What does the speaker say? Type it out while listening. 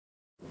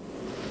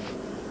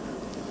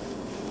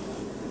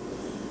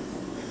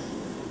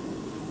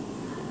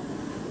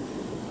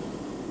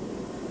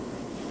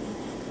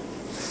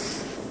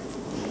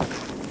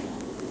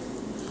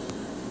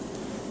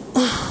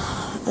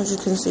As you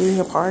can see,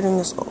 your parting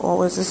is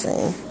always the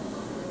same.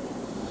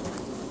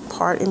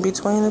 Part in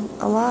between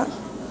a lot.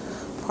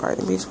 Part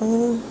in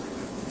between.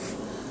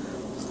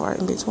 Part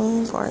in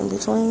between. Part in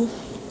between.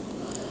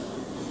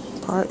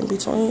 Part in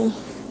between.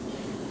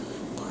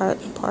 Part.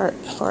 Have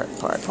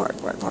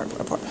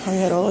your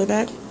head all the way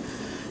back.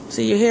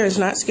 See, your hair is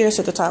not scarce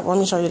at the top. Let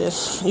me show you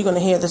this. You're going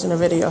to hear this in the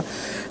video.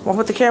 When I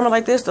put the camera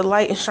like this, the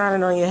light is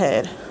shining on your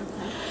head.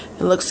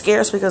 It looks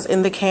scarce because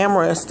in the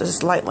camera, it's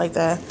just light like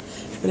that.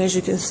 But as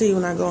you can see,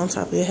 when I go on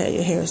top of your head,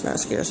 your hair is not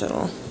scarce at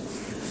all.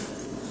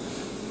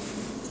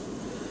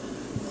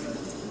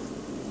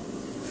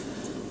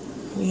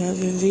 You have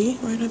your V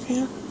right up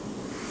here.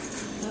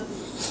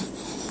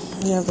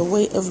 You have the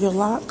weight of your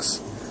locks.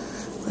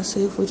 Let's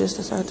see if we just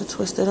decide to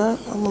twist it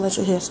up. I'm going to let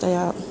your hair stay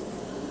out. You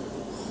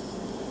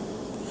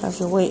have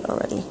your weight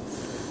already.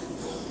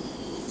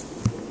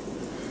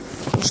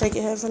 Shake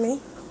your head for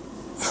me.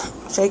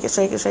 Shake it,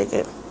 shake it, shake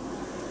it.